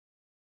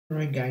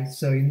Alright guys,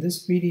 so in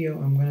this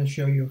video I'm going to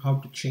show you how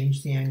to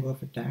change the angle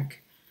of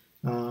attack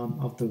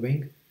of the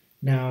wing.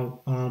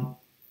 Now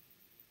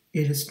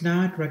it is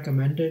not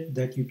recommended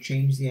that you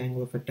change the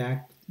angle of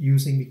attack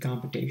using the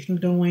computational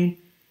domain.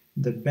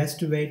 The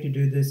best way to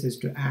do this is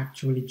to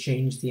actually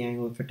change the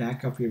angle of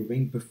attack of your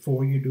wing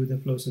before you do the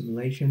flow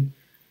simulation.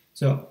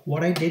 So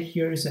what I did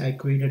here is I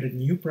created a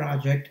new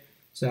project.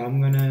 So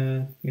I'm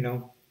gonna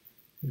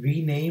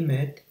rename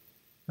it.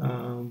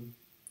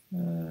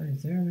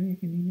 Is there a way you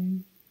can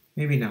rename?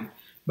 Maybe not.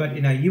 But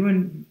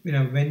even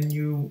when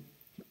you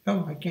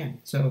I can.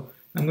 So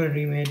I'm gonna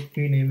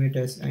rename it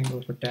as angle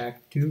of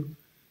attack 2,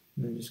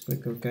 and then just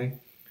click OK.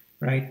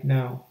 Right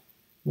now,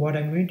 what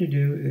I'm going to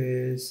do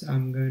is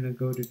I'm going to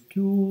go to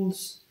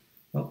Tools,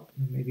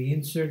 maybe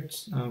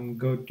Inserts,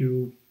 go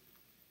to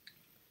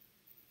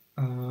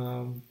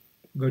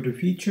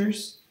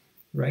Features,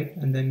 right,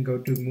 and then go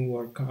to Move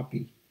or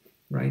Copy,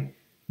 right.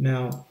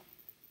 Now,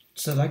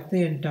 select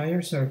the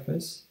entire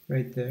surface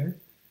right there,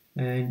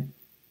 and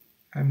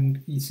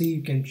you see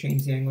you can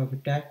change the angle of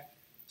attack.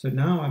 So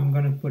now I'm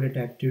going to put it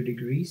at 2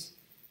 degrees,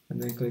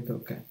 and then click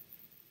OK.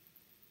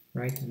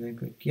 Right, and then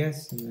click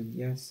yes, and then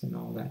yes, and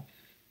all that.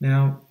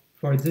 Now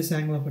for this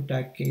angle of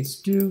attack case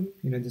 2,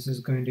 this is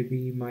going to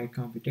be my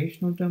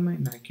computational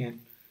domain. I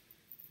can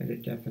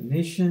edit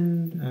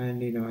definition,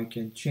 and I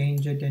can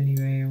change it any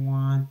way I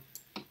want,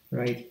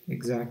 right?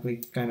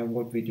 Exactly kind of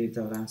what we did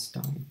the last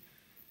time,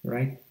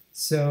 right?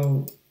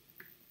 So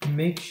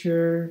make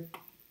sure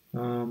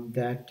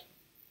that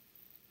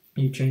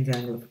you change the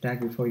angle of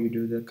attack before you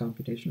do the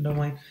computational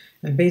domain.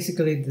 And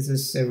basically this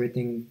is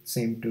everything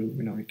same to,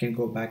 you can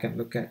go back and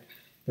look at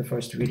the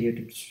first video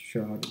to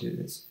show how to do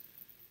this.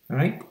 All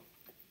right,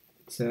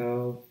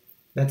 so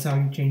that's how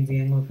you change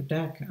the angle of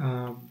attack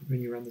when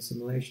you run the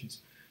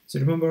simulations. So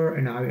remember,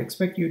 and I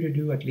expect you to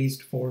do at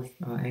least 4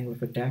 angle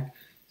of attack.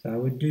 So I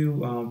would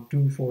do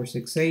 2, 4,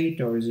 6, 8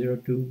 or 0,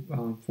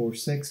 2, 4,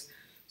 6.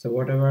 So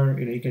whatever,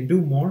 you can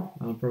do more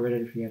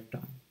provided if you have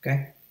time.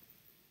 Okay.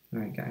 All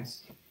right,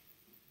 guys.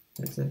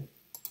 That's it.